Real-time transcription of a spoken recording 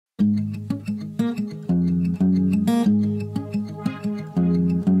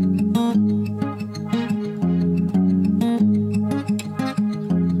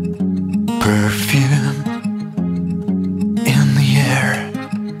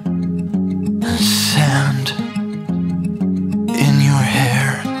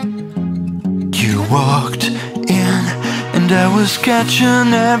was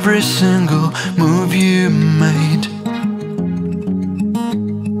catching every single move you made.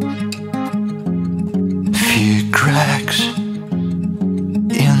 Few cracks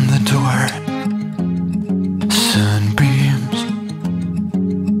in the door, sunbeams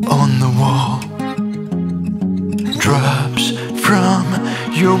on the wall, drops from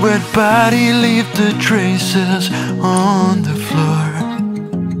your wet body leave the traces on the floor.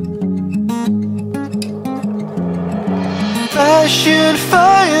 Passion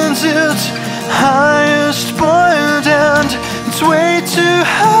finds its highest point, and it's way too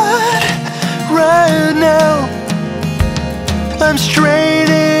hard right now. I'm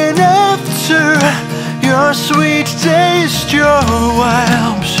straining after your sweet taste, your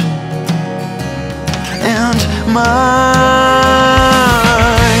wipes and mine.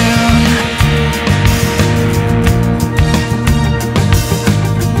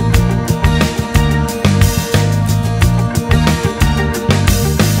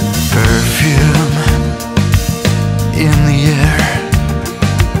 Perfume in the air,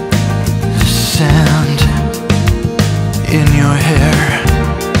 sand in your hair.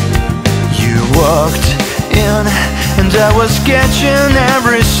 You walked in and I was catching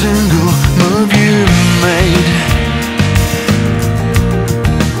every single move you made.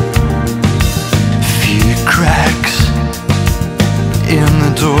 Few cracks in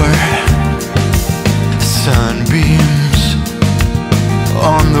the door, sunbeams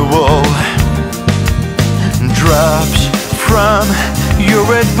on the wall, drops from your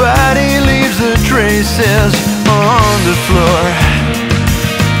wet body leaves the traces on the floor.